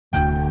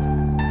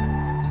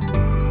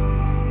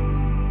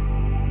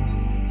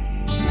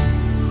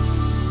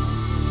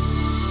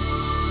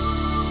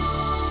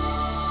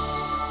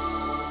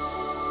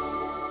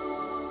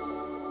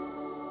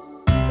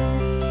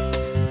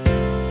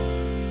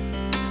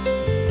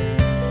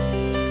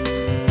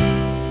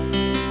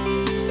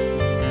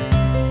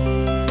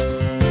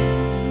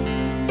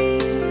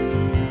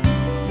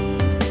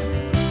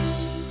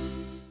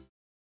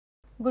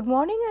Good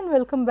morning and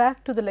welcome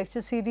back to the lecture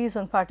series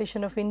on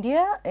partition of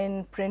India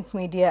in print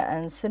media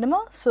and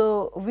cinema.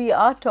 So, we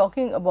are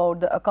talking about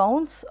the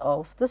accounts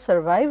of the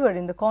survivor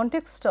in the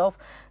context of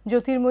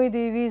Jyotirmoyee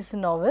Devi's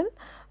novel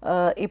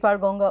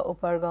Epar Ganga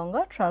Opar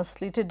Ganga,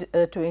 translated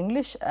to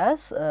English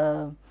as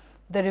The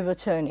River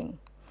Churning.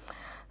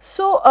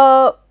 So,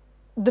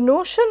 the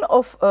notion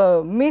of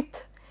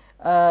myth,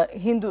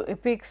 Hindu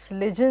epics,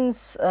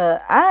 legends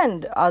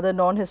and other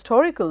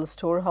non-historical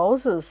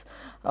storehouses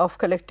of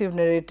collective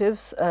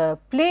narratives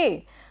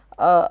play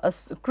a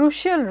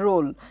crucial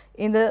role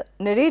in the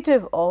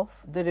narrative of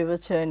the river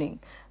churning.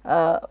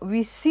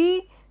 We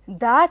see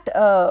that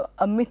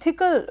a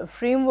mythical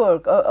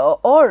framework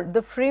or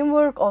the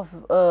framework of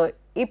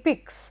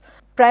epics,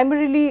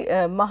 primarily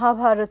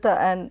Mahabharata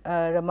and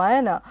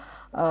Ramayana,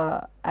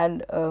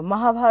 and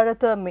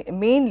Mahabharata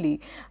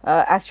mainly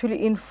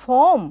actually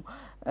inform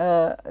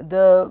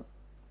the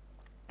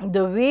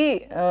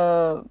way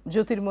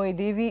Jyotirmoyee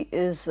Devi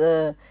is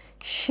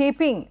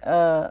shaping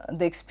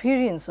the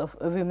experience of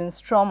women's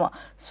trauma.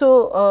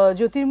 So,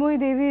 Jyotirmoyee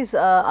Devi's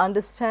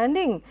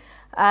understanding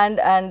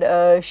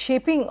and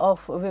shaping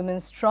of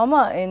women's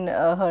trauma in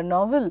her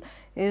novel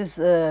is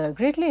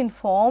greatly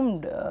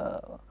informed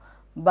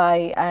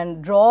by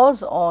and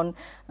draws on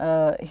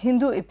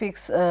Hindu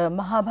epics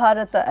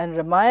Mahabharata and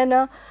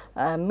Ramayana.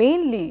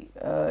 Mainly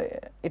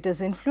it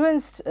is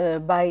influenced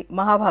by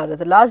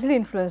Mahabharata, largely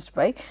influenced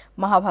by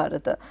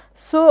Mahabharata.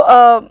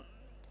 So,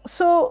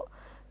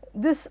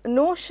 this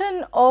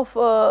notion of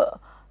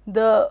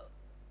the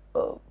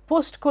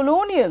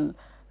post-colonial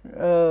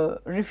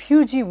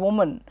refugee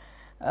woman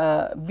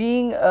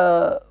being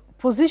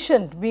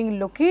positioned, being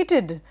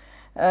located,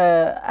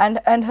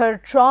 and her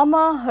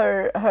trauma,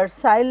 her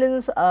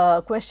silence,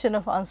 question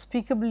of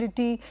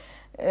unspeakability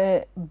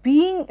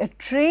being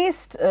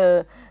traced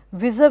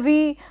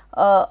vis-a-vis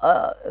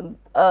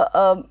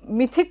a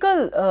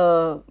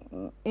mythical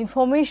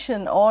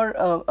information or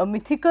a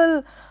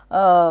mythical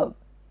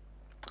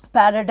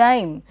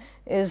paradigm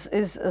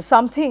is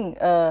something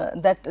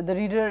that the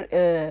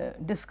reader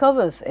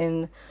discovers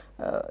in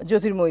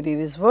Jyotirmoyee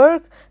Devi's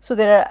work. So,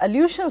 there are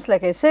allusions,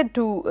 like I said,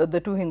 to the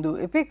two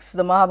Hindu epics,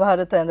 the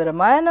Mahabharata and the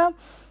Ramayana,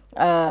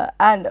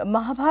 and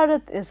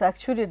Mahabharata is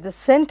actually at the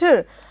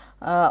center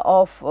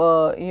of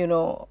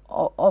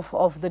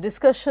of the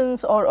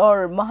discussions,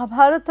 or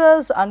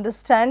Mahabharata's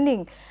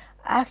understanding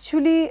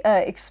actually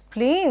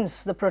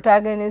explains the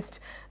protagonist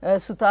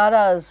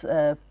Sutara's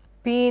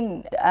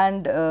pain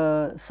and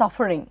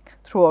suffering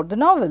throughout the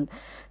novel.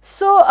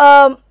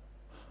 So,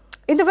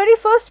 in the very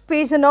first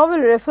page, the novel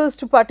refers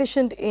to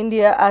partitioned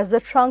India as the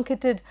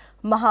truncated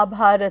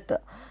Mahabharata.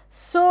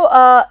 So,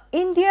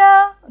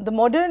 India, the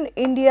modern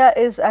India,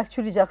 is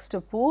actually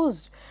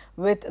juxtaposed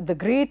with the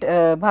great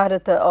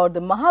Bharata or the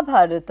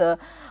Mahabharata,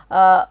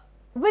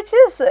 which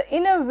is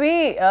in a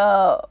way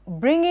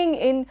bringing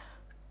in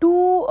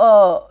two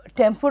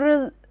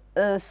temporal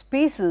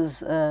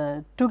spaces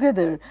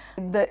together.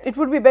 It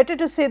would be better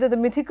to say that the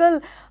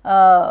mythical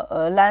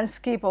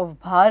landscape of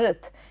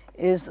Bharat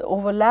is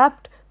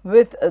overlapped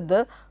with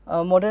the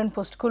modern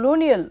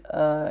post-colonial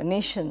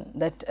nation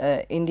that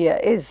India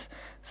is.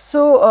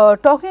 So,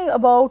 talking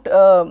about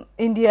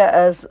India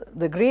as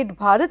the great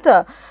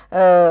Bharata,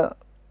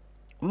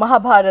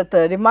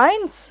 Mahabharata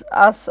reminds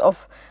us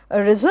of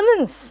a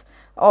resonance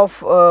of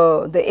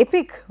the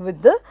epic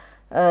with the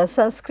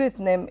Sanskrit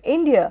name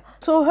India.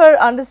 So, her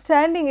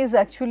understanding is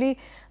actually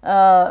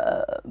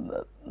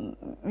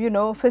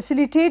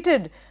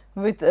facilitated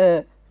with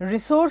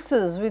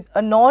resources, with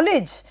a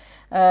knowledge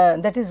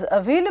that is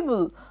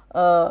available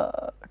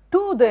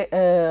to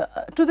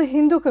the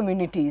Hindu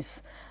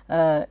communities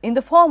in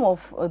the form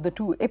of the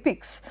two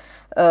epics.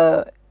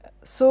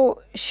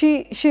 So,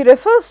 she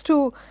refers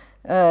to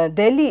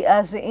Delhi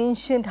as the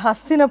ancient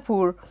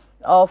Hastinapur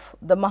of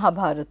the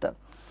Mahabharata.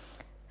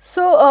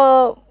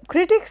 So,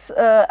 critics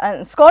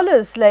and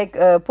scholars like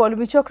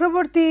Polumi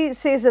Chakraborty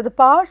says that the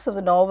parts of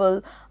the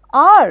novel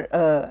are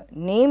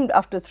named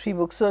after three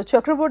books. So,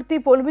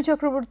 Polumi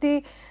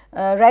Chakraborty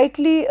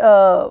rightly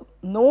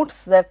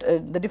notes that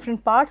the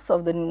different parts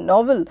of the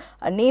novel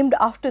are named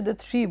after the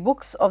three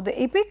books of the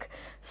epic.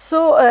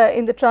 So,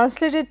 in the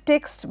translated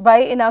text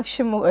by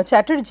Inakshi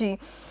Chatterjee,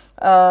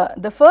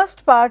 the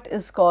first part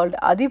is called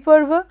Adi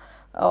Parva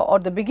or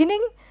the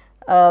beginning,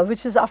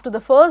 which is after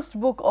the first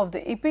book of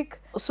the epic.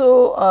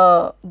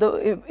 So,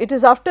 it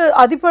is after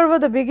Adi Parva,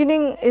 the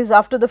beginning is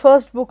after the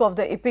first book of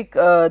the epic,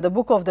 the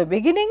book of the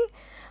beginning.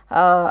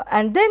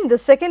 And then the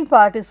second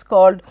part is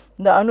called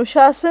the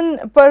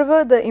Anushasan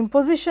Parva, the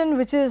imposition,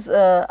 which is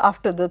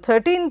after the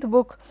 13th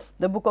book,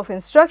 the book of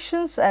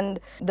instructions,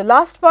 and the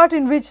last part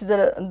in which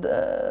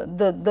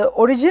the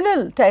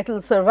original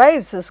title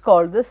survives is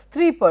called the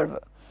Stri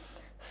Parva.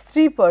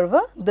 Stri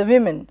Parva, the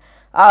women,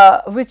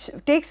 which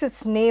takes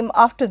its name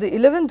after the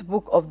 11th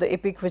book of the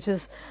epic, which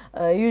is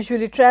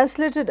usually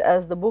translated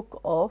as the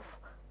book of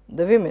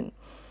the women.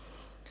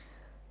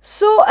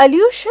 So,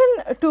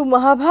 allusion to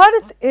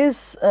Mahabharata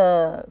is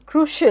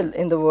crucial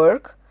in the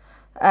work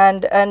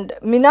and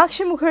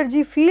Meenakshi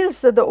Mukherjee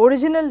feels that the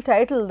original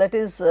title, that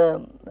is,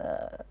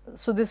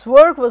 so this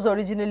work was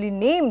originally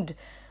named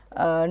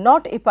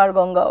not Epar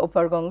Ganga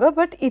Opar Ganga,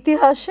 but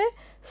Itihase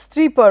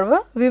Stri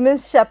Parva,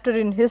 Women's Chapter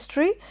in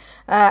History,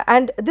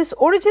 and this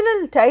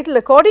original title,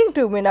 according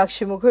to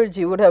Meenakshi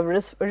Mukherjee,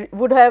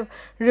 would have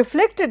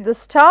reflected the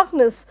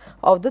starkness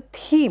of the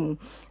theme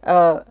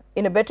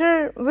in a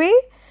better way,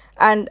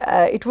 and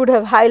it would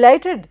have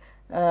highlighted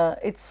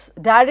its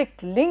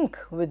direct link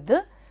with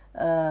the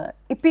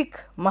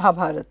epic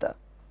Mahabharata.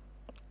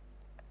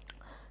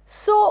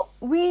 So,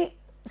 we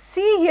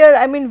see here,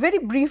 I mean, very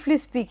briefly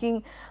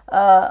speaking,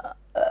 a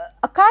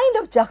kind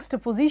of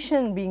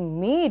juxtaposition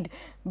being made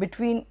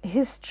between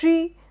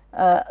history,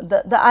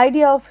 the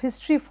idea of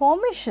history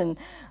formation,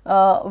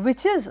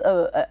 which is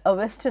a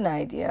Western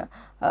idea,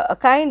 a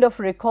kind of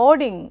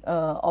recording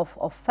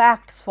of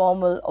facts,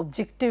 formal,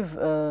 objective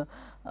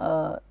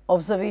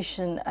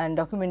observation and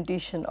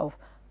documentation of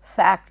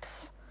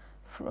facts.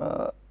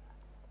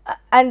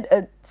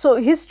 So,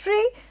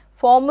 history,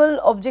 formal,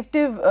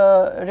 objective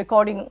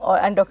recording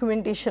and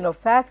documentation of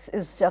facts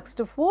is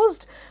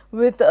juxtaposed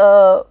with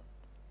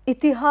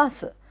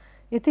itihas.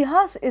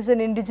 Itihas is an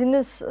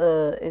indigenous,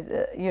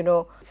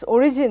 its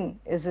origin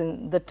is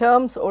in, the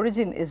term's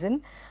origin is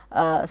in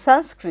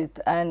Sanskrit,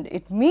 and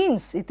it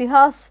means,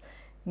 itihas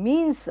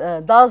means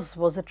thus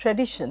was a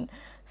tradition.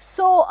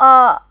 So,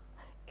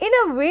 in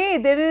a way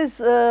there is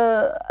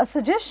a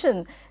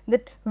suggestion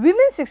that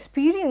women's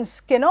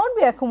experience cannot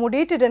be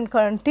accommodated and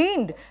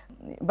contained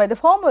by the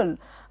formal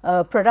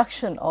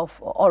production of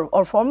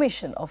or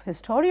formation of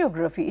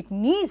historiography. It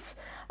needs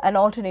an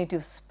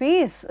alternative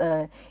space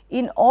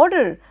in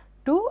order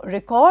to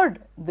record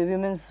the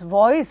women's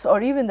voice,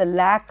 or even the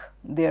lack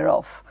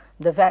thereof,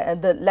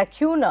 the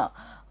lacuna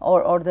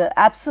or the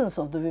absence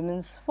of the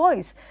women's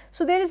voice.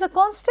 So, there is a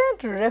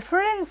constant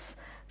reference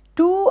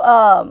to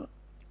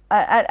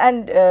there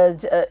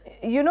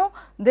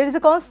is a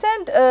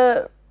constant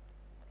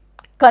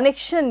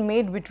connection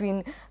made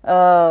between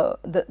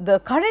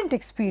the current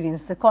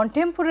experience, the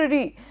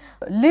contemporary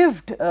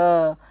lived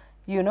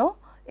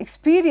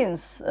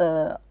experience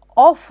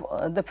of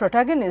the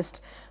protagonist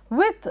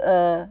with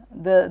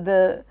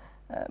the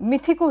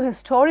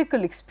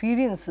mythico-historical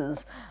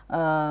experiences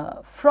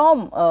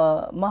from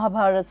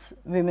Mahabharat's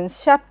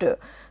women's chapter.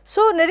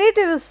 So,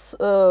 narrative is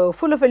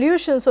full of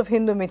allusions of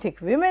Hindu mythic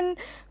women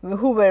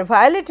who were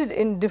violated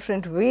in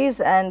different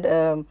ways, and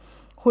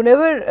who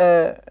never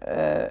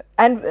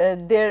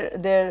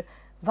their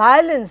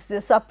violence,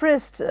 their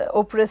suppressed,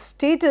 oppressed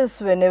status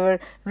were never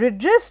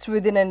redressed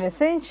within an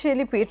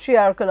essentially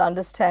patriarchal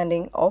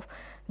understanding of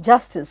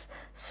justice.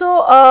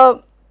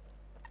 So,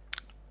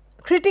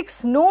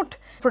 critics note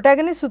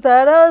protagonist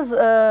Sutara's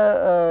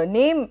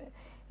name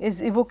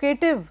is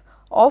evocative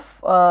of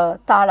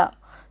Tara.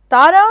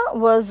 Tara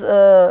was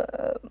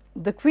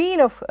the queen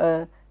of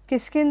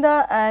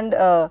Kiskinda and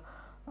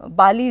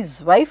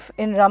Bali's wife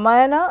in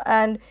Ramayana,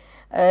 and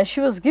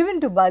she was given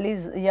to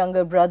Bali's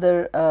younger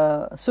brother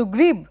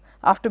Sugriv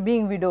after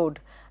being widowed,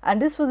 and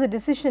this was a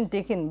decision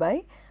taken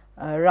by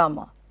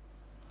Rama.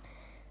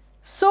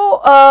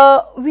 So,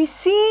 we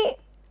see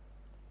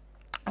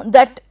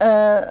that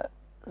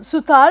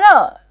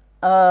Sutara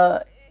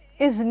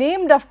is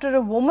named after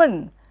a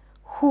woman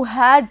who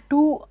had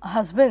two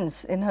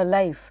husbands in her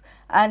life,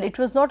 and it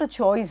was not a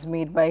choice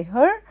made by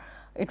her,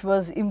 it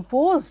was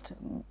imposed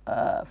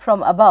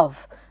from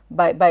above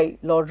by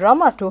Lord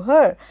Rama to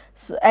her.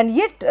 So, and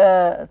yet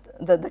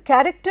the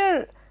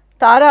character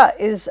Tara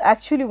is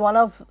actually one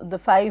of the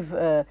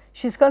five,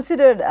 she is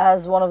considered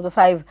as one of the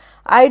five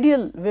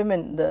ideal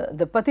women,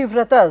 the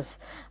Pativratas,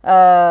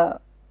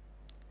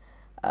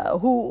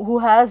 who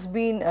has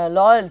been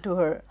loyal to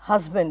her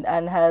husband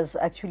and has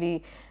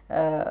actually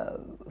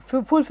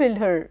fulfilled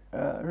her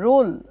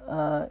role,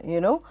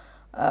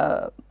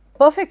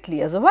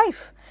 perfectly as a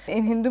wife.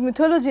 In Hindu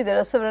mythology, there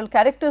are several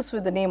characters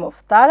with the name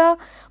of Tara,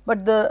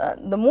 but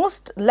the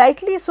most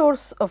likely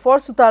source for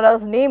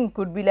Sutara's name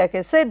could be, like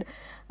I said,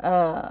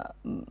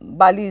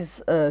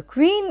 Bali's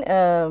queen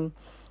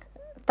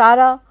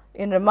Tara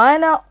in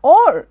Ramayana,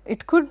 or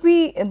it could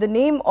be in the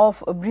name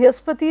of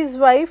Brihaspati's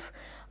wife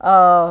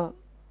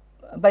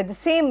by the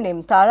same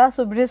name Tara.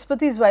 So,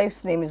 Brihaspati's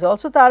wife's name is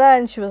also Tara,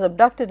 and she was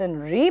abducted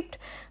and raped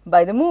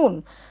by the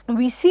moon.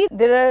 We see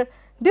there are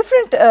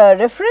different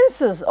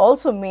references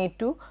also made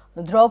to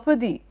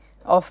Draupadi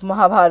of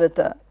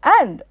Mahabharata,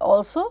 and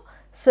also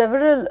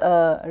several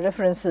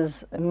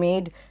references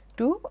made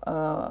to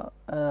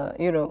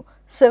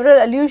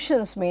several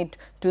allusions made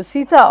to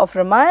Sita of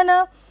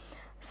Ramayana.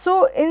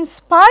 So, in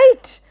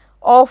spite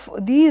of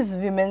these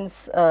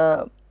women's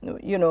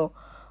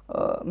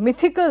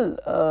mythical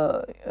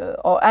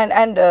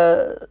and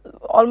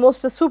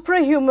almost a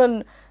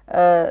suprahuman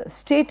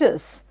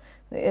status,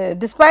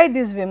 despite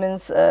these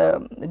women's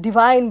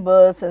divine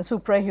births and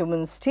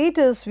suprahuman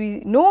status, we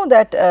know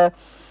that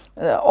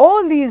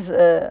all these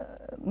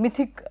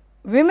mythic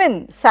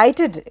women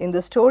cited in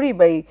the story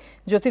by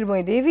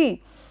Jyotirmoyee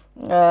Devi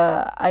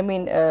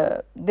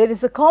there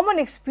is a common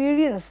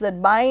experience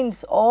that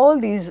binds all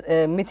these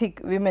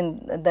mythic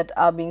women that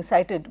are being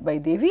cited by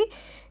Devi.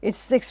 It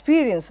is the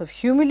experience of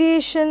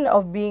humiliation,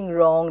 of being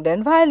wronged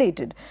and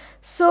violated.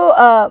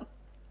 So,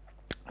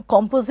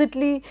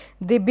 compositely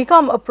they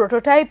become a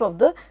prototype of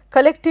the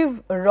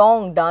collective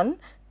wrong done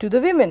to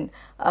the women,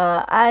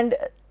 and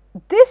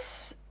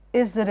this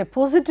is the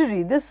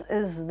repository, this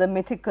is the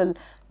mythical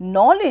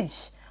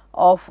knowledge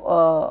of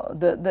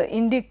the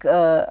Indic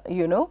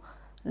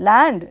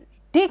land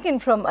taken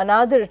from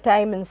another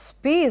time and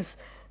space,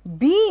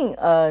 being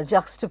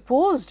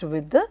juxtaposed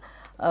with the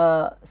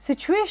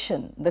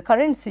situation, the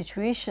current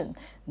situation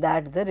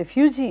that the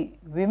refugee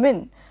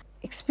women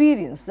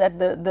experience, that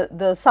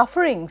the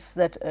sufferings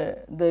that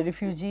the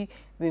refugee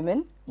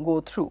women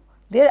go through,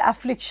 their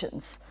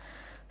afflictions.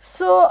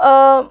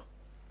 So,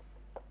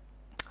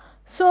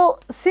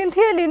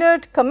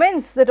 Cynthia-Leonard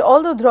comments that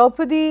although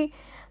Draupadi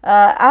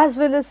as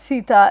well as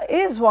Sita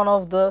is one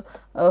of the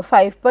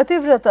 5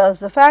 Pativratas,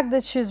 the fact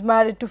that she is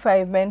married to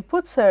 5 men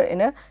puts her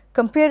in a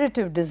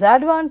comparative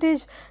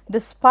disadvantage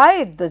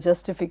despite the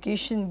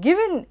justification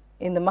given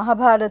in the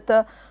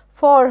Mahabharata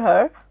for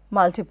her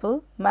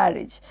multiple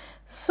marriage.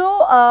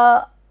 So,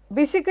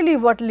 basically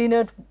what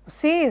Leonard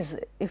says,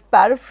 if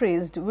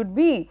paraphrased, would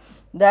be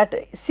that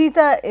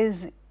Sita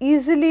is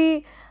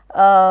easily,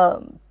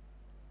 there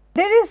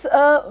is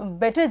a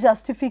better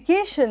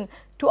justification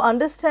to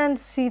understand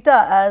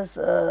Sita as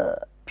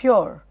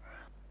pure.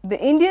 The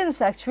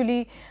Indians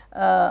actually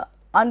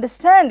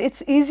understand, it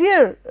is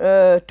easier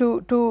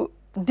to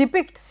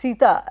depict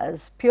Sita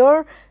as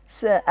pure,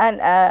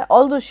 and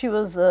although she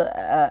was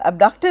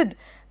abducted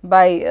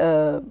by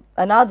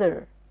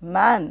another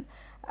man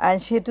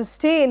and she had to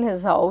stay in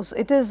his house,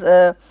 it is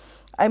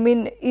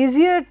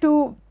easier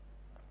to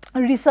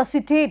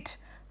resuscitate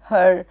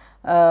her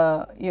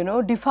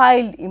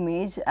defiled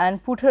image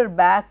and put her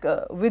back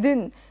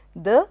within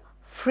the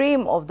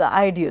frame of the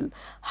ideal.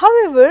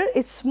 However,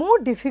 it is more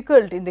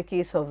difficult in the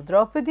case of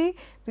Draupadi,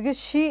 because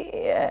she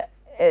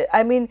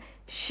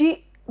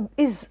she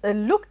is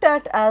looked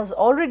at as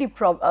already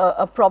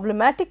a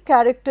problematic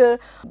character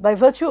by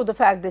virtue of the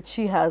fact that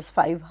she has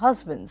 5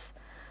 husbands.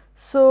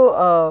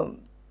 So,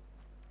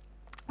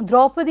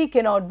 Draupadi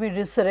cannot be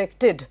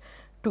resurrected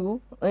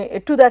to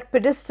that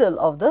pedestal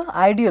of the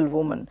ideal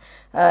woman.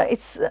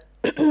 It's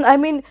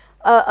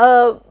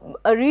a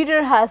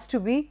reader has to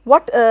be,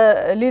 what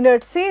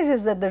Leonard says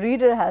is that the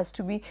reader has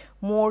to be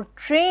more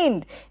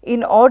trained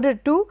in order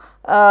to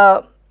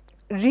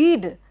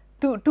read,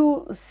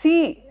 to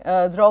see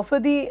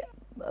Draupadi,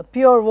 a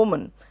pure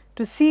woman,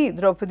 to see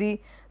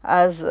Draupadi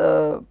as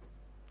a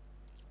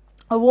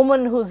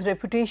woman whose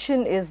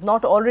reputation is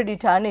not already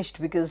tarnished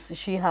because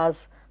she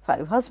has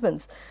 5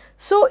 husbands.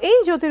 So,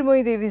 in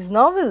Jyotirmoyee Devi's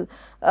novel,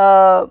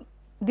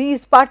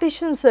 these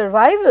partition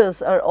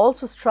survivors are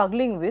also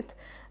struggling with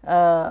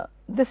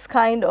this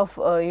kind of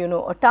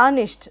a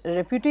tarnished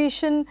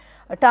reputation,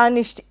 a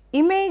tarnished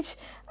image,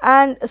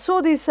 and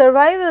so these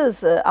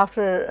survivors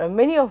after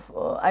many of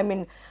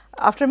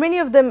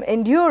them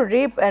endure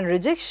rape and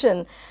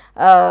rejection,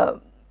 it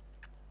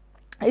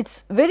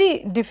is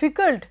very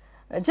difficult,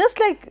 just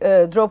like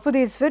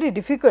Draupadi, it is very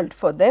difficult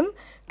for them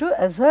to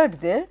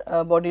assert their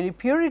bodily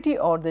purity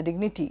or the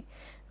dignity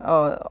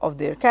of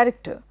their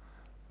character.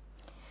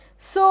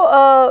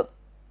 So,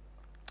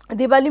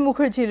 Debali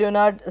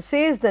Mookerjea-Leonard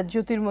says that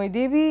Jyotirmoyee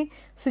Devi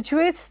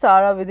situates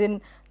Tara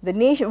within the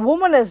nation,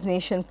 woman as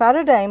nation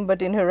paradigm,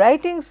 but in her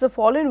writings the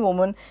fallen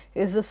woman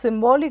is a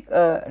symbolic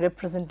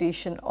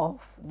representation of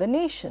the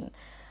nation.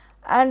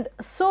 And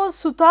so,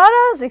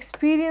 Sutara's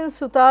experience,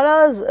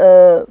 Sutara's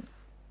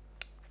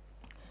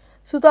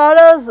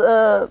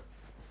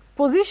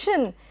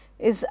position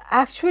is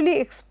actually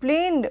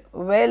explained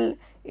well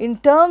in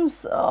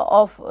terms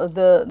of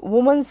the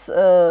woman's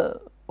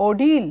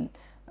ordeal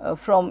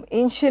from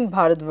ancient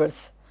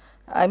Bharatvarsh.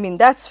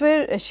 That is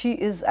where she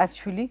is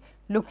actually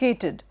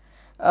located,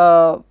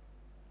 her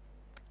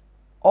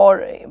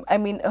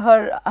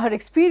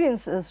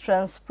experience is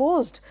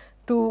transposed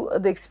to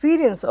the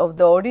experience of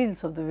the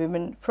ordeals of the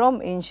women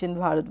from ancient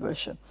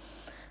Bharatvarsha.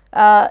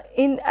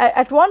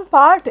 At one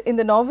part in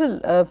the novel,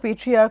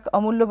 patriarch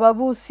Amulya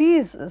Babu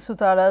sees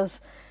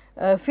Sutara's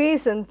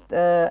face and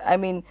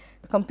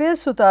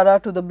compares Sutara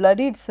to the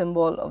bloodied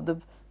symbol of the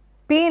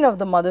pain of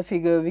the mother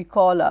figure we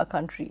call our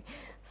country.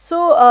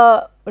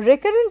 So,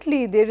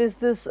 recurrently there is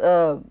this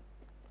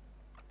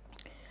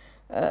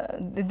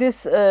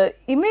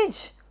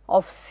image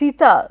of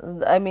Sita,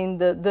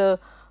 the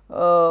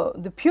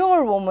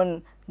pure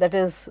woman that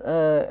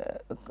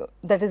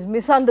is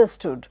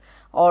misunderstood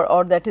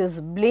or that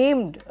is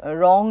blamed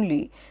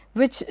wrongly,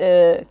 which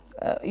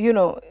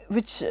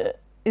which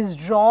is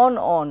drawn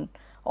on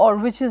or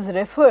which is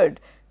referred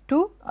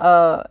to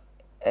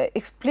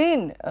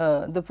explain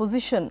the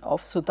position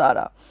of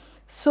Sutara.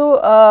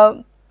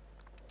 So,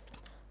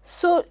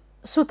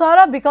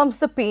 Sutara becomes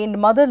the pained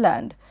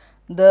motherland,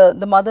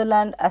 the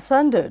motherland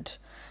assundered.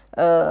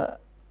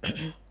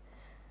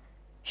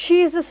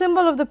 She is the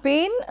symbol of the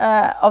pain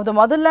of the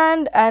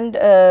motherland, and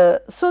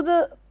so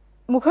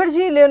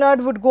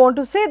Mookerjea-Leonard would go on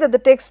to say that the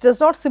text does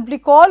not simply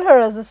call her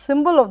as a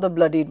symbol of the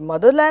bloodied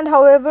motherland,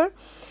 however,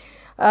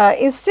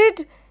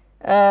 instead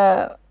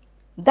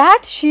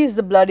that she is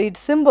the bloodied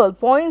symbol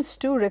points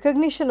to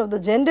recognition of the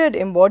gendered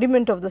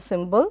embodiment of the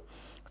symbol,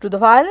 to the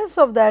violence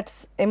of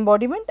that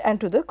embodiment and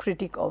to the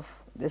critique of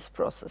this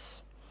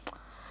process.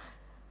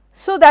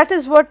 So, that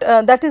is what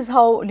that is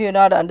how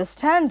Leonard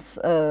understands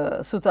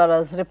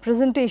Sutara's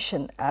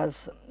representation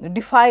as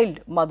defiled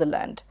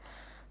motherland.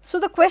 So,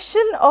 the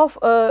question of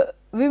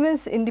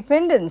women's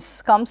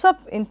independence comes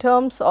up in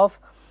terms of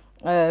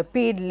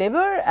paid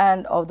labor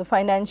and of the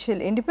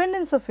financial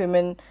independence of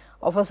women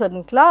of a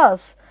certain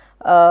class,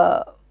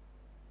 but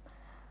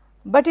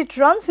it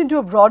runs into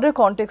a broader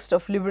context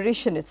of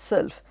liberation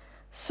itself.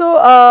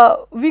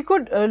 So, we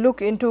could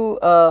look into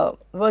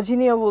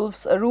Virginia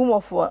Woolf's A Room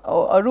of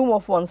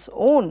One's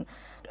Own.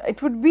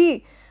 It would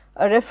be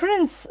a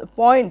reference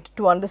point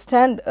to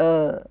understand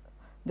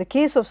the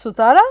case of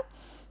Sutara.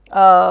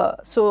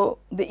 So,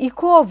 the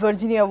echo of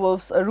Virginia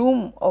Woolf's A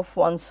Room of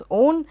One's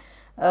Own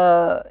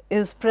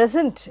is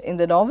present in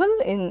the novel,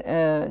 in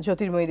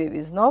Jyotirmoyee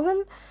Devi's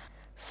novel.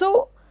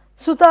 So,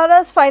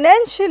 Sutara's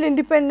financial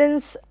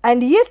independence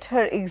and yet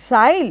her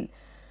exile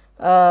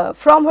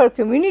from her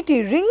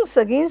community rings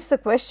against the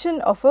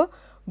question of a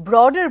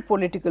broader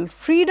political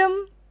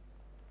freedom,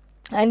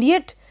 and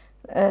yet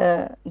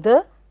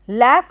the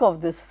lack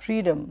of this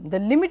freedom, the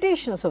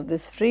limitations of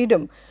this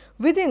freedom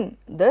within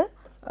the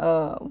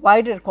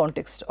wider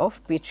context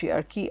of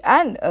patriarchy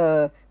and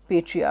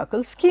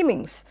patriarchal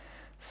schemings.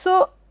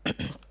 So,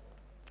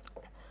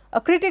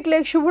 a critic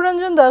like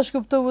Shubharanjan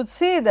Dasgupta would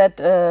say that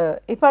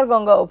Epar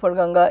Ganga Opar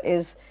Ganga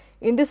is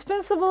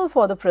indispensable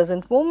for the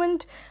present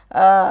moment,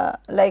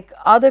 like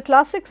other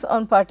classics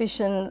on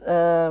partition,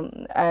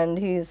 and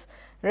he is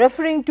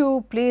referring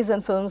to plays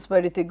and films by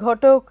Ritik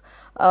Ghatak,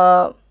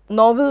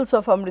 novels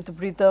of Amrita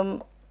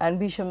Pritam and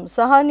Bhisham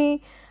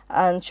Sahani,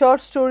 and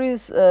short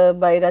stories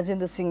by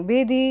Rajendra Singh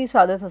Bedi,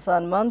 Saadat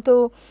Hasan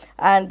Manto,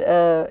 and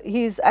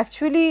he is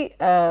actually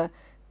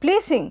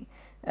placing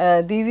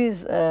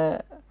Devi's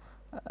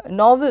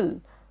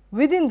novel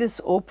within this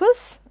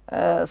opus.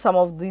 Some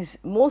of these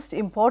most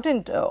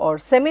important or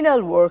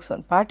seminal works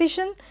on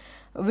partition,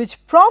 which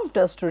prompt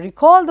us to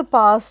recall the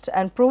past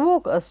and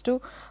provoke us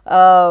to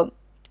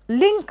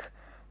link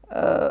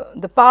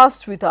the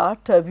past with our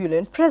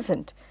turbulent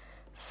present.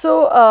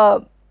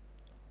 So,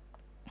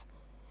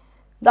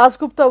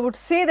 Dasgupta would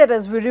say that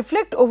as we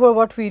reflect over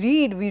what we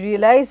read, we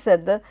realize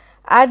that the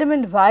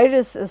adamant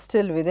virus is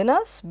still within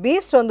us.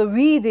 Based on the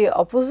we-they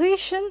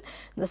opposition,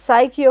 the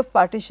psyche of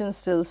partition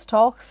still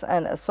stalks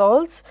and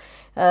assaults.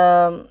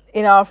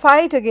 In our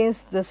fight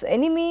against this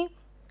enemy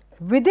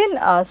within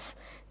us,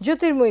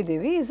 Jyotirmoyee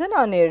Devi is an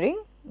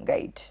unerring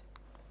guide.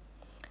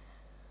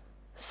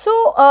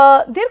 So,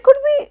 there could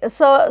be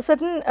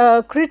certain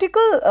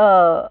critical,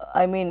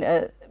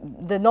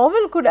 the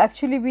novel could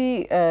actually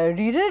be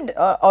reread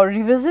or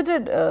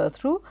revisited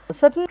through a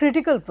certain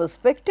critical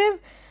perspective,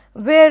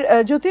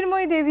 where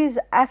Jyotirmoyee Devi is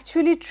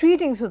actually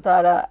treating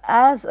Sutara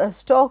as a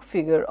stock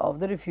figure of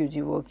the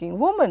refugee working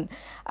woman,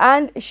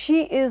 and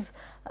she is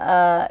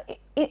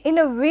in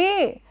a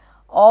way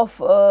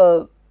of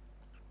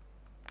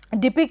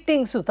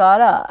depicting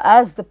Sutara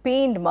as the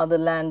pained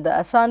motherland, the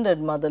asunder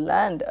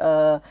motherland.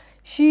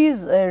 She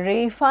is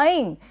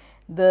reifying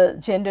the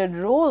gendered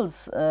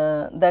roles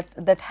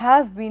that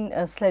have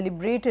been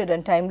celebrated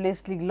and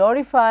timelessly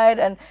glorified,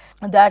 and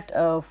that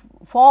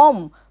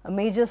form a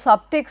major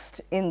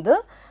subtext in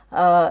the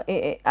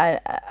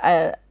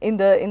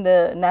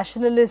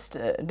nationalist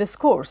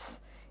discourse,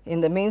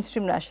 in the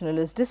mainstream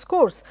nationalist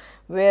discourse,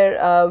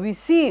 where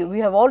we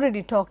have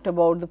already talked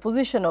about the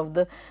position of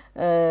the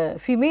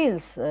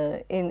females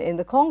in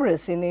the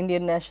Congress, in the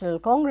Indian National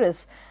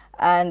Congress,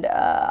 and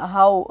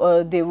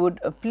how they would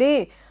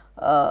play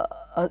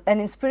an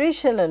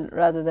inspirational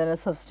rather than a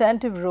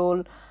substantive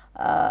role.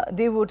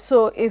 They would,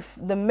 so if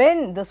the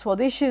men, the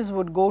Swadeshis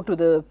would go to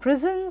the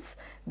prisons,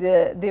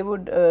 they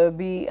would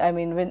be,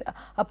 when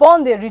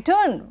upon their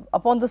return,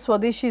 upon the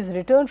Swadeshis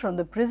return from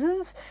the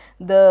prisons,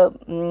 the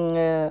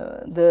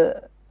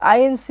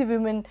INC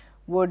women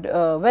would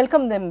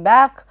welcome them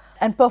back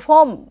and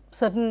perform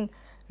certain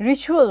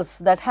rituals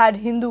that had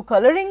Hindu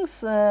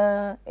colorings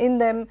in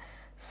them.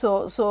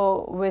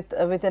 So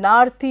with an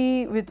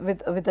arti, with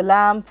a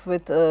lamp,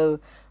 with a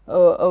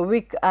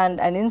wick and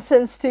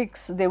incense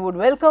sticks, they would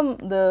welcome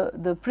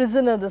the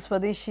prisoner, the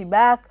Swadeshi,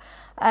 back,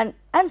 and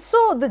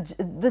so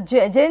the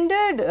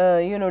gendered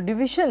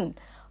division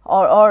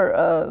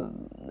or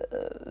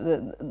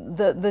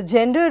the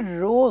gendered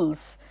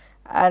roles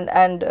and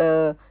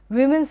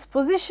women's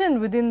position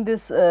within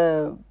this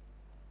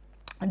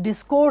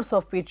discourse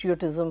of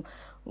patriotism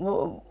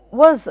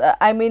was,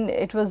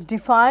 it was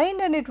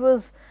defined and it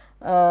was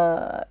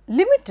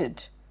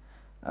limited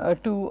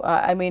to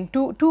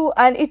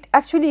and it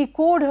actually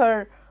echoed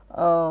her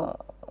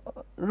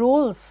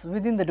roles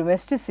within the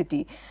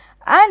domesticity.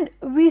 And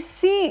we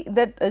see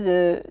that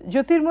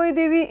Jyotirmoyee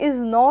Devi is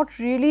not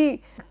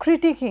really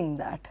critiquing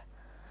that.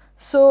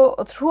 So,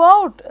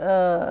 throughout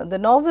the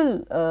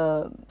novel,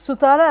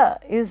 Sutara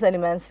is an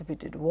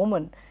emancipated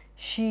woman.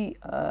 She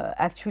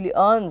actually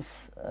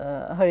earns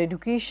her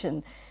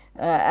education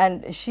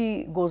and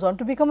she goes on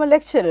to become a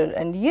lecturer,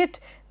 and yet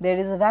there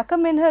is a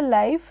vacuum in her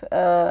life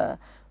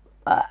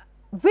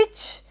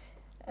which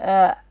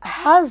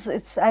has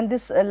its, and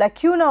this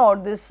lacuna or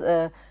this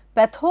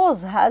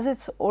pathos has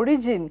its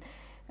origin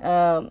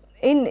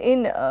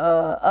in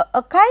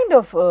a kind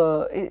of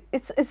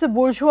it's a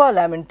bourgeois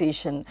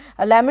lamentation,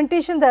 a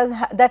lamentation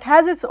that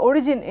has its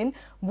origin in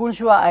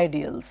bourgeois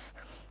ideals.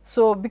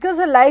 So, because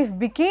her life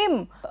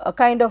became a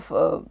kind of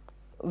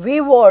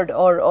wayward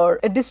or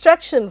a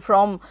distraction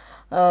from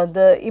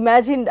the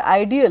imagined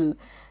ideal,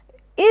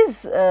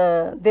 is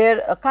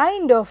there a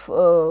kind of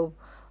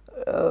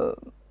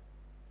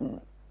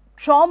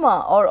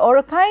trauma or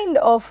a kind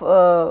of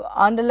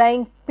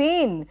underlying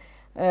pain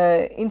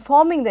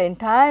informing the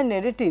entire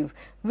narrative,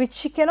 which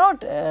she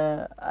cannot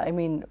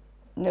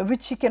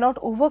which she cannot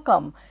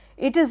overcome.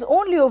 It is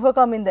only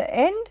overcome in the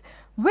end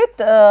with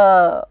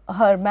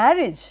her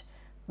marriage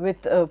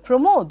with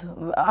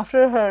Pramod.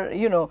 After her,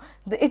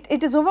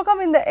 it is overcome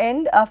in the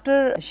end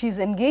after she is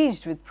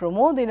engaged with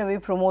Pramod. In a way,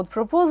 Pramod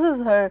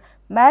proposes her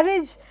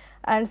marriage,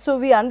 and so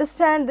we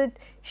understand that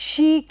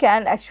she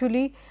can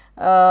actually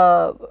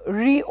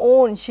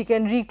she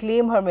can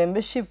reclaim her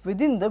membership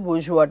within the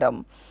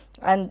bourgeoisdom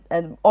and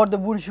or the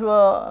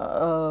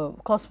bourgeois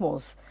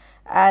cosmos,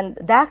 and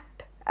that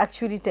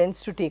actually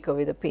tends to take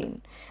away the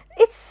pain.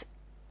 It's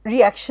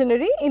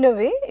reactionary in a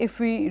way if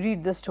we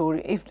read the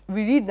story, if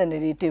we read the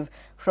narrative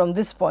from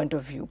this point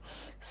of view.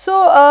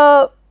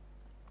 So,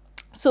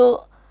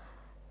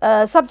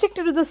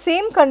 subjected to the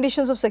same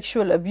conditions of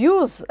sexual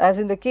abuse as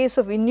in the case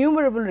of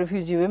innumerable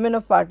refugee women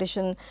of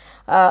partition,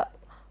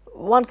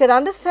 one can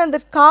understand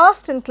that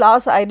caste and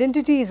class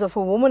identities of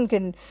a woman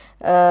can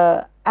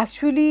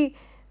actually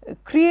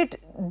create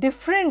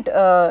different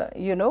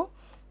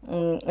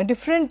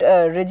different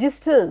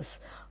registers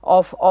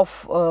of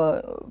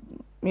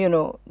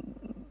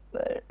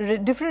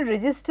different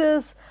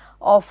registers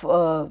of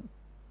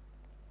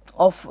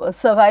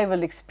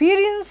survival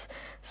experience.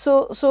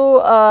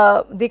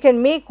 So, they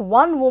can make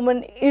one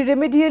woman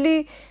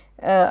irremediably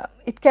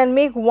it can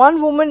make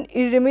one woman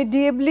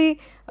irremediably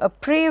a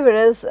prey,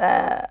 whereas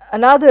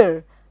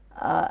another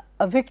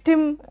a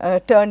victim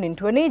turned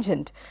into an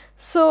agent.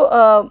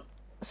 So,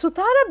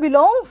 Sutara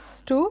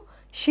belongs to,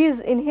 she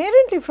is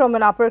inherently from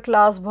an upper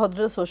class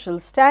Bhadra social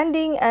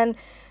standing, and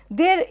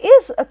there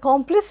is a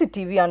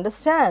complicity, we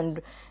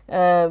understand,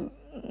 between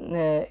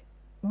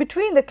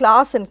the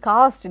class and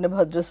caste in a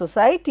Bhadra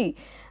society,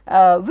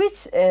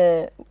 which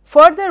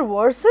further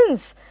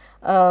worsens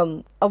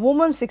a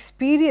woman's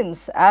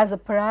experience as a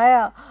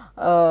pariah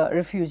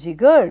refugee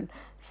girl.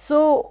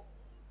 So,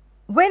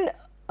 when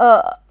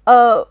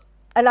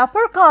an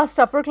upper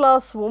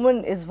class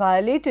woman is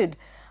violated,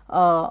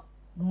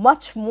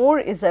 much more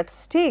is at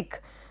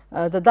stake.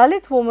 The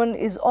Dalit woman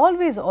is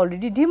always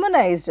already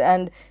demonized,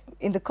 and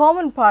in the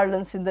common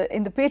parlance, in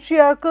the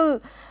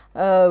patriarchal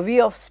way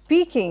of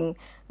speaking,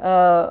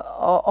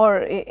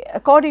 or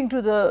according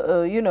to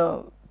the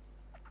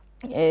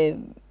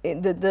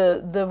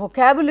the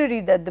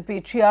vocabulary that the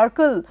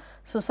patriarchal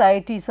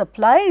society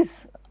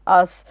supplies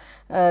us,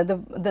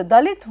 the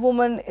Dalit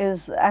woman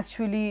is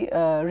actually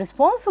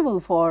responsible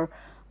for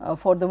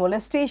the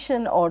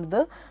molestation or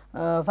the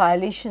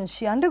violation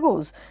she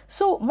undergoes.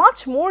 So,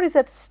 much more is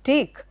at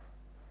stake,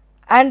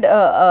 and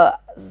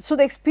so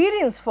the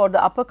experience for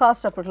the upper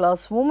caste, upper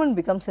class woman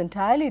becomes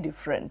entirely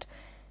different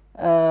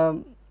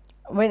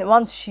when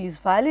once she is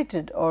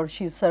violated or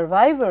she is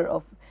survivor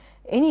of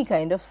any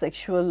kind of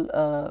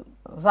sexual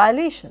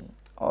violation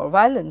or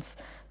violence.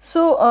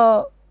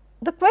 So,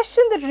 the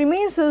question that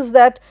remains is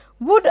that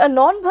would a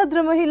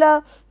non-Bhadra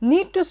Mahila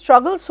need to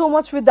struggle so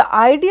much with the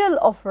ideal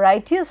of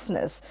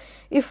righteousness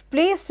if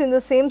placed in the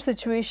same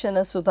situation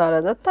as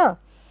Sutara Datta?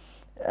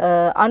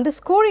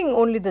 Underscoring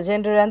only the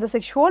gender and the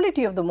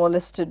sexuality of the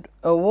molested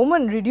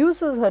woman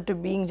reduces her to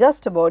being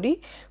just a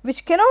body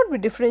which cannot be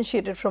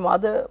differentiated from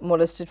other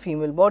molested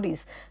female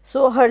bodies.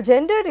 So, her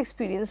gendered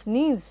experience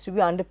needs to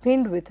be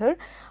underpinned with her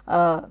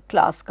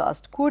class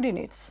caste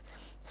coordinates.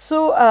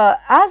 So,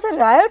 as a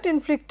riot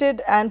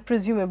inflicted and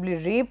presumably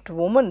raped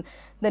woman,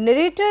 the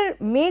narrator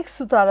makes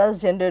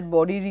Sutara's gendered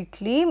body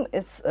reclaim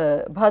its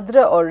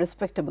Bhadra or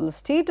respectable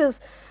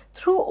status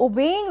through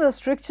obeying the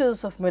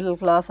strictures of middle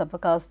class upper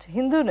caste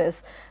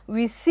Hinduness.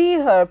 We see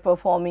her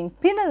performing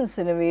penance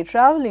in a way,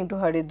 travelling to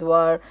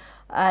Haridwar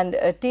and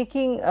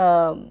taking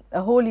a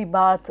holy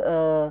bath,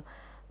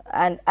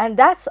 and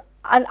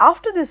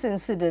after this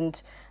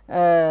incident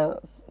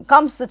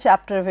comes the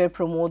chapter where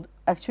Pramod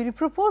actually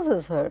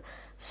proposes her.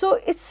 So,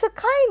 it is a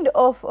kind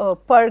of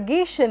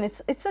purgation,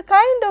 it is a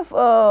kind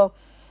of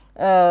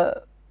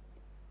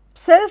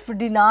self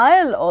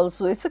denial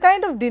also, it is a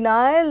kind of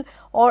denial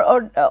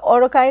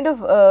or a kind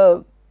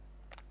of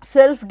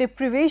self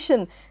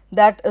deprivation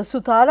that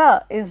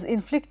Sutara is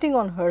inflicting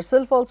on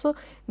herself also.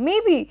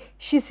 Maybe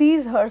she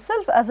sees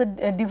herself as a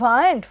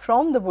deviant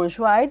from the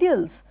bourgeois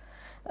ideals,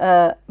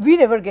 we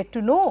never get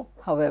to know,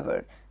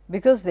 however,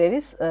 because there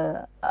is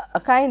a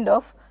kind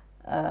of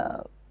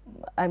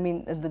I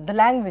mean the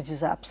language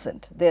is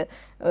absent. The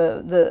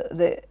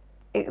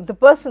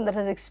person that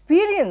has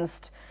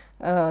experienced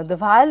the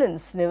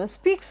violence never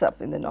speaks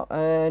up in the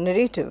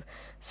narrative.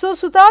 So,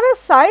 Sutara's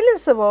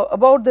silence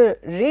about the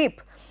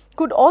rape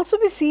could also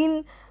be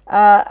seen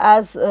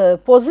as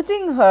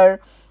positing her,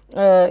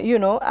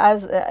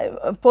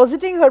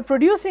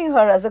 producing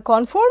her as a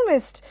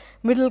conformist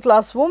middle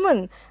class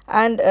woman,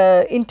 and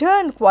in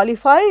turn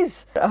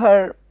qualifies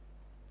her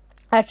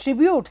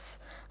attributes,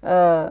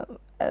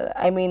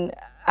 I mean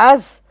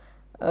as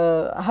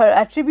her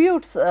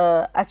attributes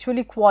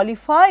actually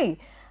qualify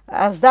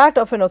as that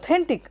of an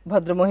authentic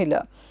Bhadra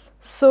Mahila.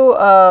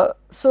 So,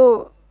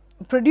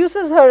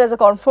 produces her as a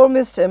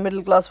conformist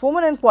middle class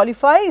woman and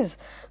qualifies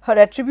her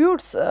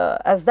attributes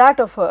as that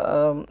of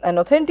an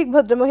authentic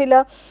Bhadra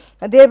Mahila,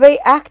 thereby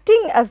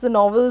acting as the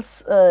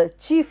novel's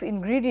chief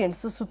ingredient.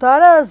 So,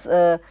 Sutara's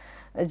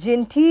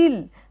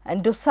genteel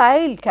and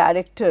docile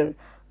character,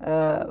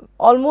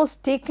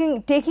 almost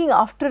taking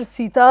after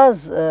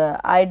Sita's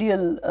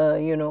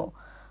ideal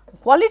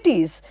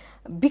qualities,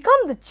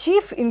 become the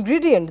chief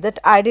ingredient that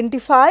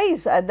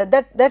identifies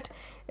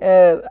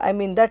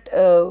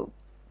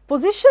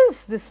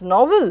positions this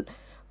novel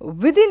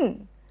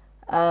within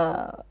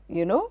the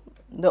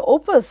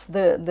opus,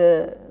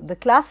 the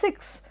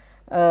classics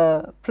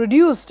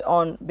produced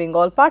on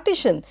Bengal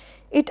partition.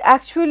 It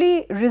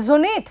actually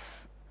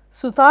resonates.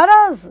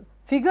 Sutara's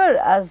figure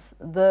as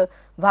the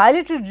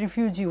violated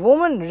refugee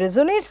woman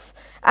resonates,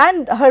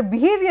 and her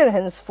behavior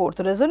henceforth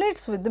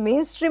resonates with the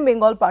mainstream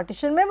Bengal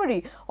partition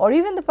memory or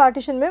even the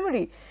partition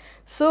memory.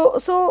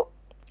 So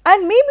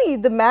and maybe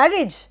the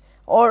marriage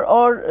or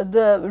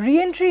the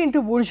re-entry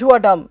into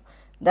bourgeoisdom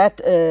that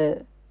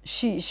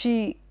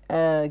she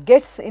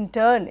gets in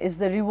turn is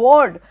the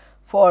reward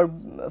for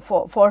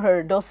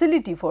her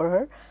docility, for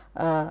her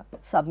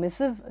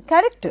submissive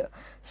character.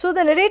 So,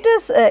 the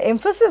narrator's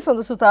emphasis on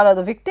the Sutara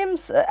the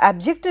victim's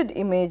abject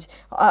image,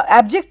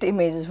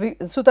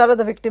 Sutara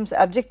the victim's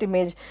abject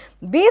image,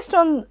 based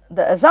on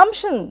the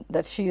assumption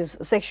that she is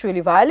sexually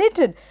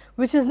violated,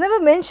 which is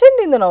never mentioned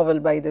in the novel,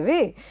 by the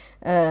way,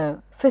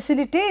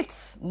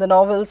 facilitates the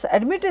novel's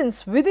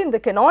admittance within the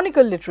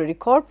canonical literary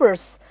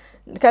corpus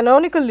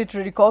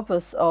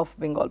of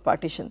Bengal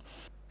partition.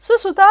 So,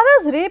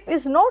 Sutara's rape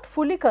is not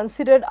fully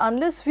considered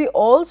unless we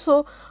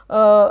also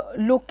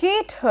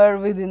locate her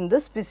within the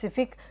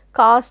specific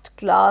caste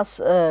class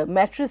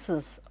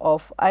matrices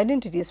of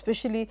identity,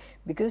 especially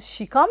because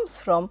she comes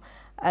from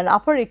an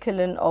upper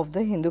echelon of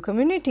the Hindu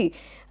community,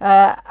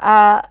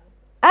 and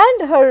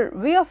her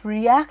way of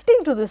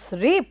reacting to this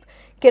rape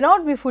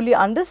cannot be fully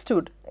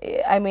understood.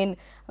 I mean,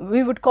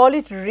 we would call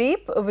it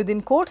rape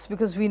within quotes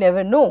because we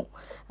never know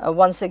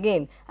once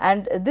again,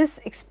 and this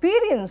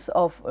experience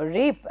of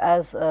rape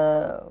as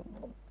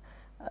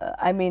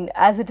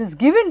as it is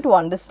given to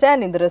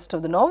understand in the rest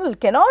of the novel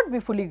cannot be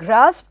fully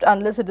grasped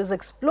unless it is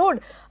explored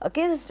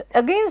against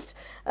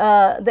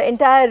the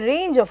entire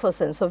range of a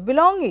sense of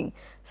belonging.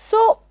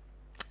 So,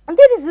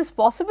 there is this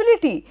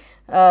possibility,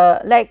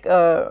 like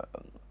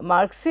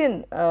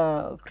Marxian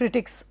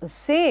critics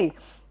say,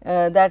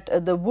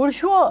 that the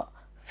bourgeois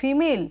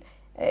female,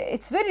 it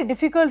is very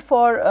difficult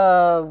for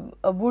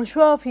a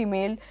bourgeois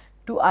female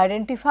to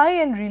identify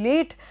and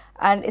relate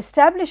and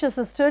establish a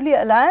sisterly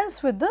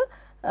alliance with the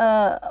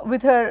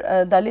with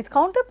her Dalit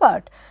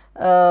counterpart.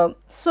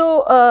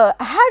 So,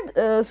 had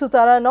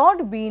Sutara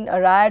not been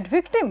a riot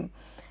victim,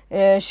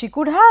 she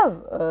could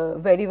have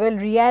very well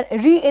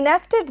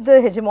reenacted the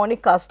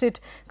hegemonic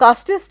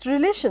casteist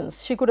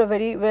relations. She could have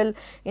very well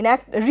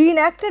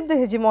reenacted the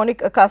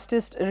hegemonic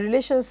casteist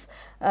relations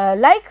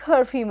like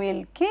her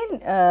female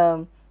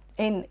kin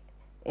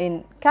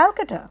in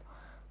Calcutta.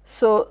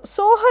 So,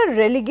 her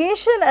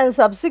relegation and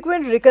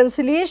subsequent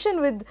reconciliation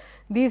with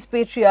these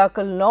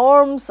patriarchal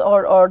norms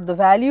or the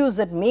values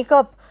that make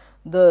up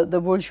the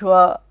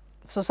bourgeois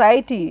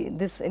society,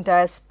 this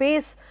entire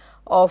space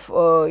of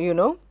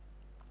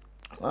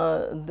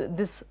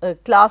this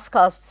class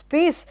caste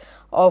space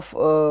of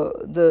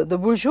the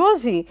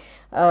bourgeoisie,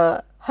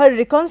 her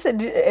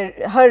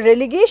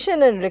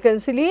relegation and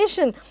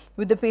reconciliation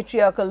with the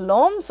patriarchal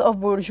norms of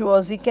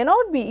bourgeoisie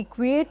cannot be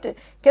equated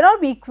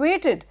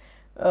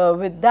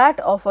with that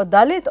of a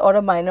Dalit or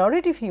a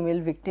minority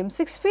female victim's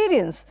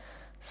experience.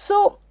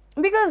 So,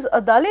 because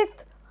a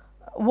Dalit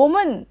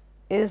woman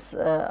is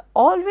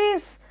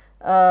always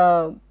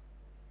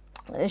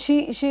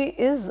she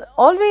is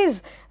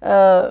always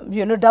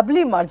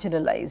doubly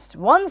marginalized,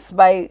 once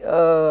by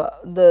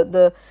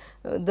the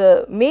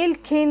male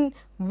kin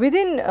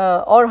within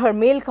or her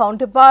male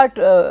counterpart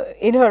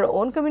in her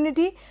own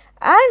community,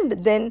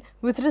 and then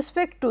with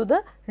respect to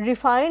the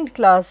refined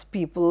class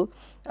people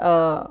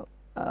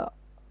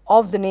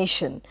of the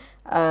nation.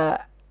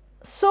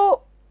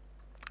 So,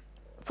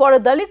 for a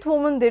Dalit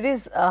woman there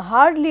is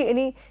hardly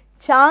any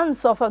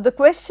chance of the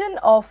question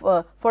of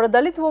for a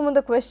Dalit woman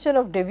the question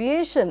of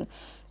deviation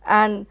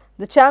and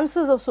the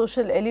chances of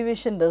social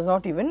elevation does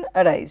not even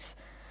arise.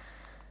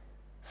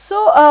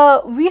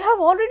 So, we have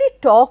already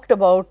talked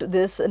about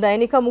this,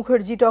 Nainika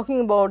Mukherjee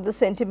talking about the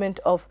sentiment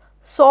of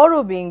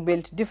sorrow being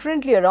built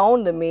differently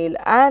around the male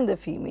and the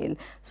female.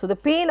 So, the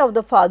pain of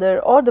the father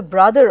or the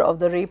brother of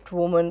the raped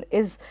woman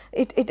is,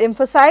 it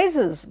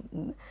emphasizes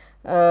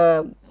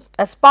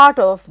as part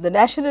of the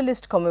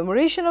nationalist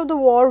commemoration of the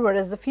war,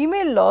 whereas the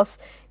female loss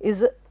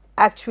is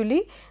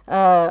actually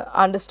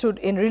understood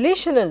in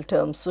relational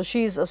terms. So,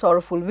 she is a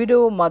sorrowful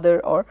widow,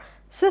 mother or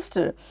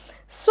sister.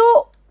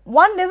 So,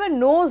 one never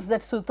knows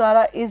that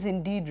Sutara is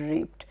indeed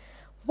raped.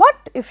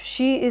 What if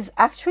she is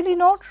actually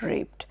not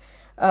raped?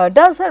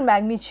 Does her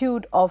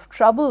magnitude of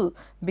trouble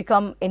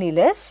become any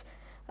less?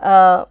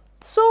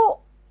 So,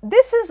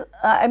 this is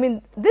I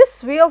mean,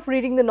 this way of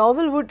reading the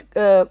novel would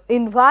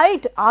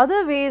invite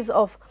other ways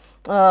of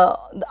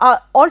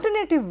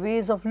alternative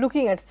ways of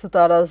looking at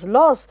Sutara's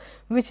loss,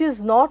 which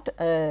is not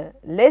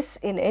less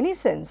in any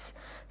sense.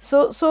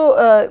 So,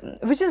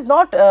 which is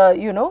not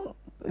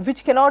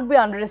which cannot be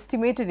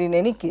underestimated in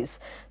any case.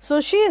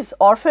 So, she is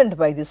orphaned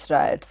by these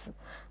riots.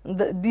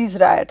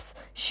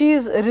 She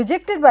is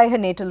rejected by her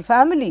natal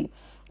family,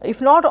 if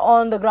not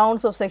on the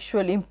grounds of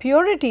sexual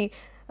impurity,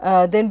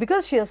 then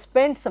because she has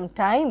spent some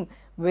time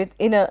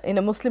in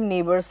a Muslim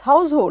neighbor's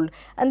household,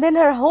 and then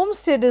her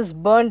homestead is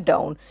burnt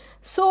down.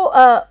 So,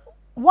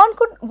 one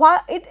could,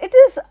 it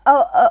is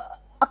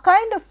a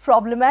kind of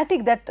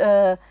problematic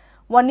that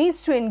one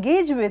needs to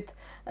engage with,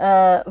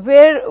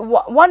 where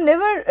one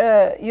never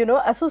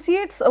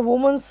associates a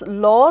woman's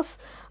loss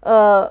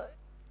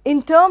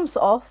in terms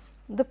of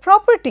the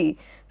property.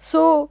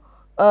 So,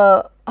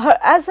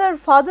 as her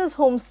father's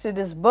homestead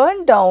is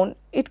burned down,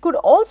 it could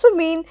also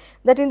mean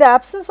that in the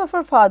absence of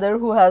her father,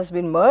 who has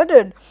been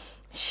murdered,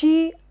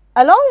 she,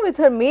 along with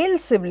her male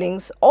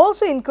siblings,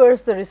 also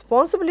incurs the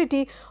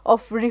responsibility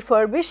of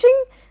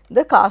refurbishing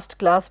the caste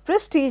class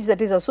prestige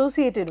that is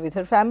associated with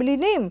her family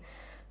name.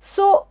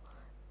 So,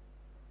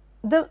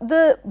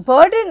 the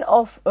burden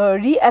of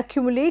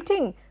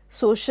reaccumulating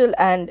social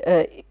and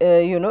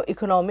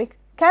economic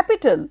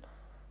capital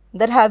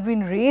that have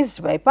been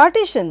raised by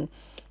partition.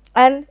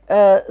 And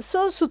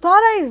so,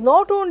 Sutara is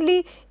not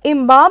only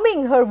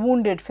embalming her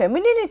wounded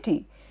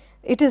femininity,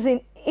 it is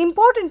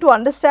important to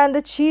understand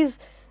that she is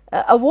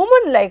a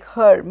woman like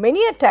her,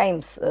 many a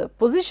times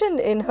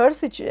positioned in her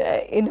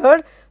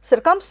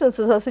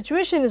circumstances. Her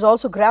situation is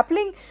also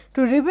grappling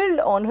to rebuild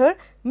on her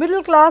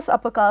middle class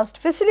upper caste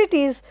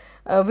facilities,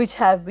 which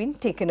have been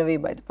taken away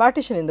by the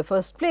partition in the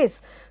first place.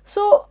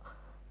 So,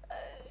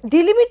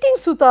 delimiting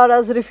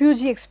Sutara's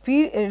refugee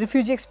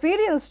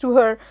experience to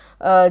her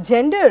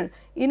gender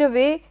in a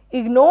way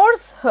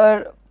ignores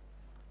her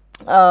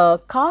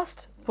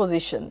caste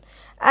position,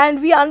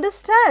 and we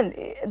understand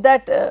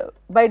that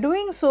by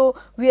doing so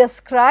we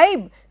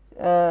ascribe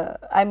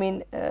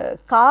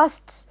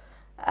castes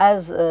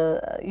as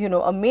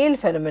a male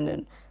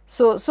phenomenon.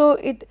 So,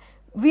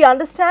 we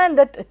understand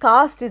that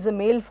caste is a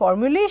male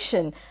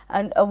formulation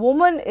and a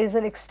woman is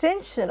an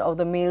extension of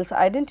the male's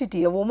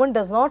identity. A woman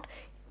does not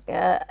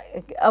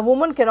a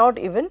woman cannot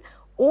even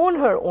own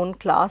her own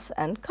class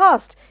and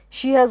caste.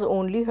 She has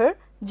only her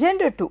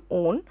gender to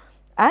own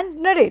and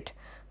narrate.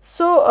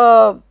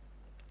 So,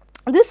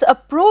 this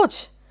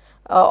approach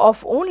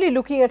of only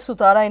looking at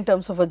Sutara in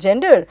terms of a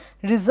gender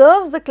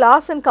reserves the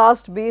class and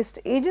caste based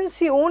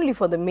agency only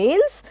for the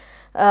males,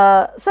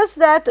 such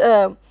that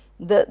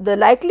the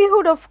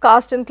likelihood of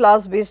caste and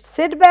class based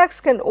setbacks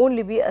can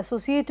only be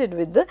associated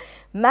with the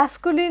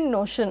masculine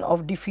notion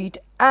of defeat,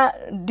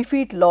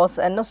 loss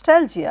and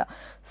nostalgia.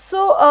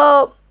 So,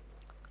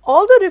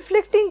 although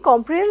reflecting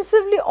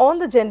comprehensively on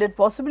the gendered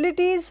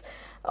possibilities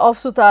of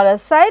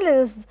Sutara's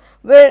silence,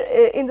 where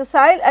in the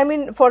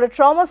for a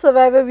trauma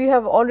survivor, we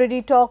have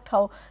already talked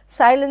how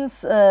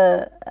silence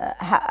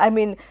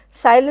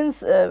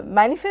silence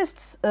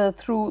manifests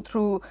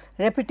through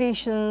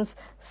repetitions,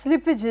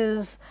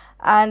 slippages,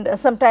 and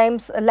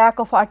sometimes a lack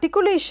of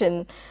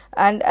articulation,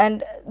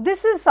 and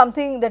this is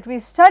something that we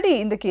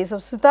study in the case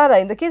of Sutara.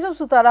 In the case of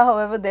Sutara,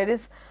 however, there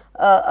is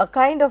a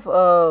kind of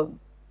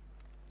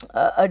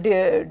a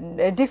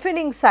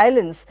deafening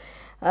silence,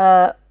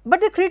 but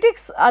the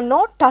critics are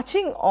not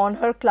touching on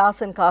her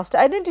class and caste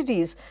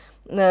identities,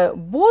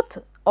 both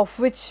of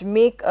which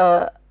make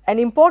an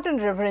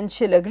important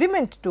reverential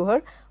agreement to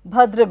her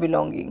Bhadra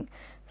belonging.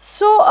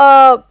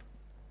 So,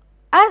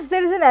 as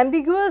there is an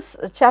ambiguous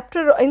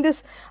chapter in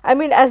this,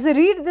 as they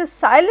read this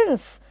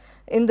silence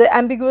in the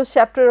ambiguous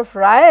chapter of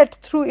riot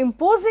through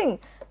imposing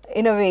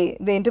in a way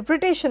the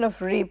interpretation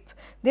of rape,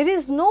 there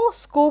is no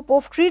scope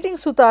of treating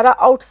Sutara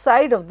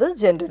outside of the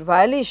gendered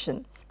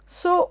violation.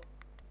 So,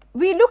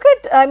 we look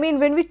at,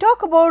 when we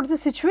talk about the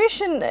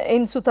situation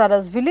in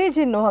Sutara's village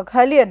in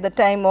Noakhali at the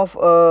time of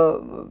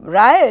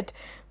riot,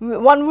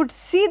 one would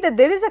see that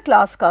there is a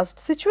class caste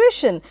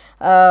situation.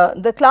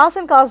 The class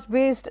and caste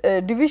based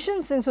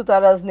divisions in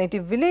Sutara's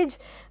native village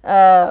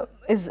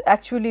is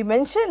actually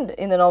mentioned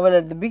in the novel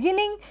at the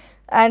beginning,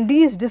 and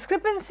these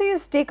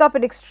discrepancies take up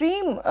an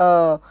extreme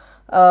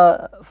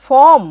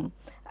form,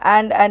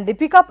 and they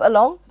pick up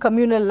along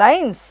communal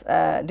lines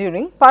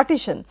during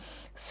partition.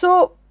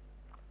 So,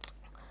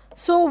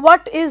 So,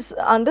 what is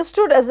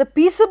understood as the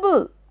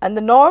peaceable and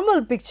the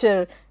normal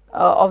picture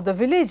of the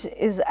village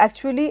is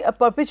actually a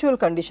perpetual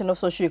condition of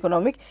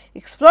socio-economic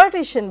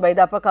exploitation by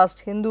the upper caste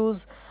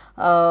Hindus,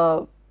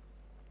 you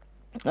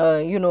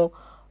know,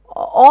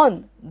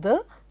 on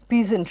the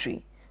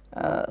peasantry.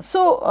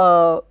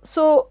 So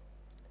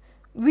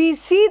we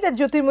see that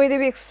Jyotirmoyee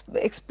Devi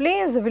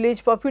explains the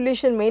village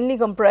population mainly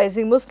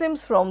comprising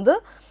Muslims from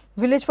the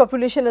village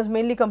population as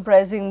mainly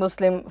comprising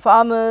Muslim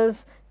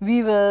farmers,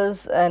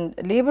 weavers and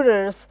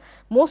labourers,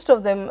 most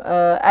of them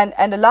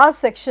and a large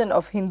section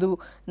of Hindu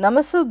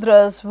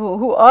Namasudras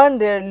who earn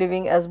their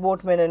living as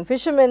boatmen and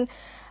fishermen,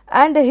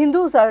 and the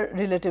Hindus are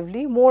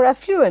relatively more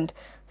affluent.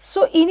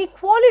 So,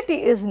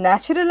 inequality is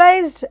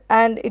naturalized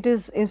and it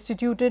is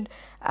instituted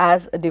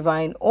as a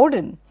divine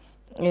order,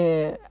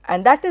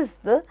 and that is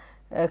the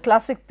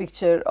classic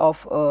picture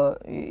of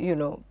you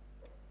know,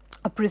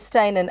 a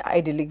pristine and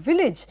idyllic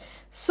village.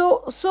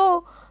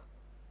 So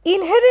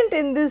inherent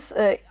in this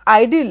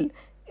idyll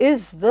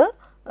is the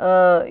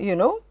you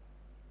know,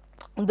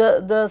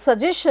 the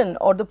suggestion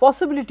or the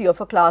possibility of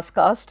a class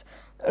caste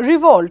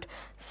revolt.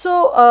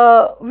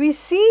 So we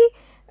see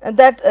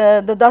that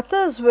the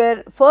Dattas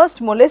were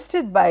first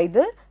molested by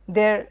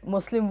their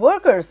Muslim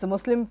workers. The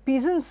Muslim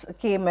peasants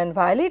came and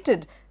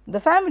violated the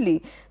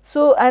family.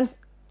 So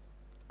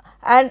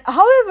and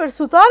however,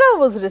 Sutara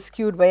was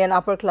rescued by an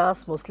upper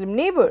class Muslim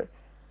neighbor,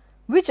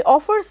 which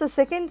offers a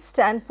second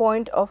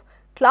standpoint of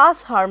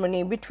class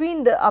harmony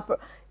between the upper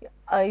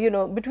you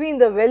know, between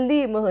the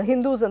wealthy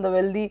Hindus and the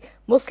wealthy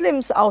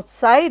Muslims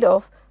outside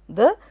of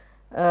the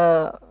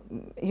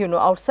you know,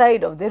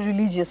 outside of their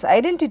religious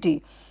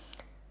identity.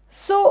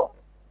 So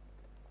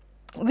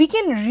we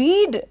can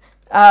read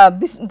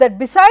that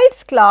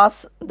besides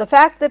class, the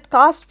fact that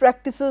caste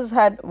practices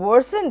had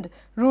worsened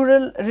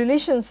rural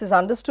relations is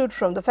understood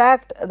from the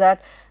fact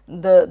that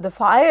the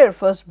fire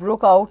first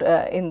broke out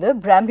in the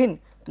Brahmin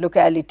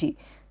locality.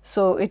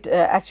 So it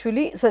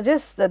actually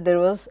suggests that there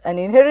was an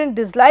inherent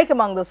dislike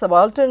among the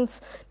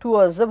subalterns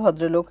towards the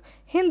Bhadralok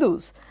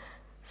Hindus.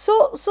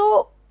 So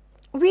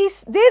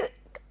there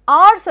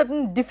are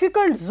certain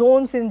difficult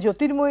zones in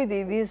Jyotirmoyee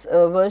Devi's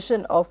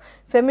version of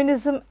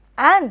feminism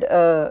and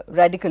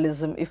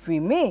radicalism, if we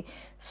may.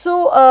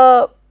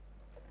 So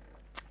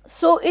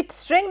it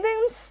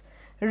strengthens,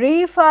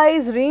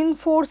 reifies,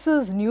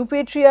 reinforces new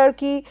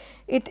patriarchy.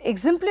 It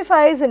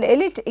exemplifies an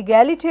elite,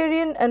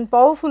 egalitarian and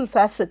powerful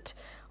facet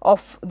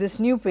of this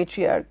new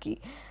patriarchy.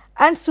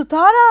 And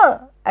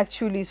Sutara,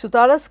 actually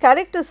Sutara's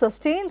character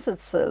sustains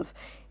itself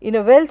in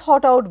a well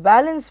thought out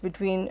balance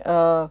between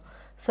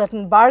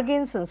certain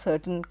bargains and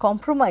certain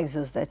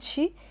compromises that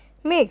she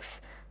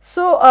makes.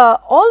 So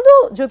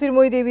although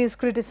Jyotirmoyee Devi is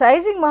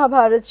criticizing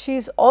Mahabharata, she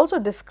is also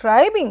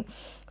describing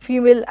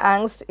female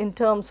angst in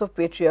terms of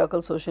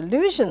patriarchal social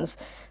divisions.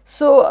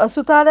 So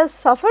Sutara's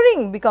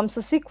suffering becomes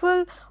a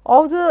sequel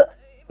of the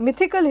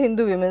mythical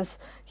Hindu women's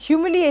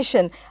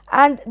humiliation,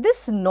 and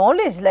this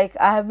knowledge, like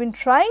I have been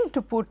trying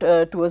to put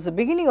towards the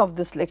beginning of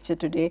this lecture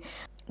today,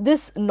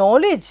 this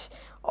knowledge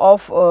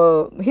of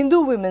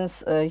Hindu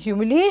women's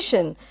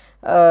humiliation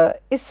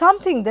is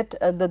something that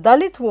the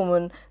Dalit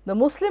woman, the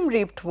Muslim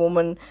raped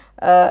woman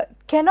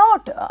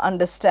cannot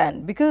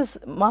understand, because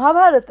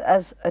Mahabharata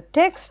as a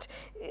text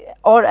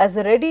or as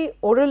a ready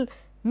oral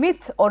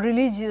myth or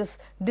religious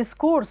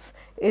discourse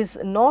is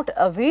not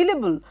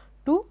available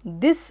to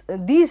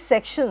these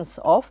sections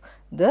of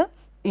the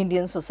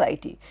Indian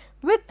society.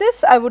 With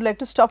this, I would like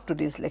to stop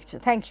today's lecture.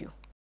 Thank you.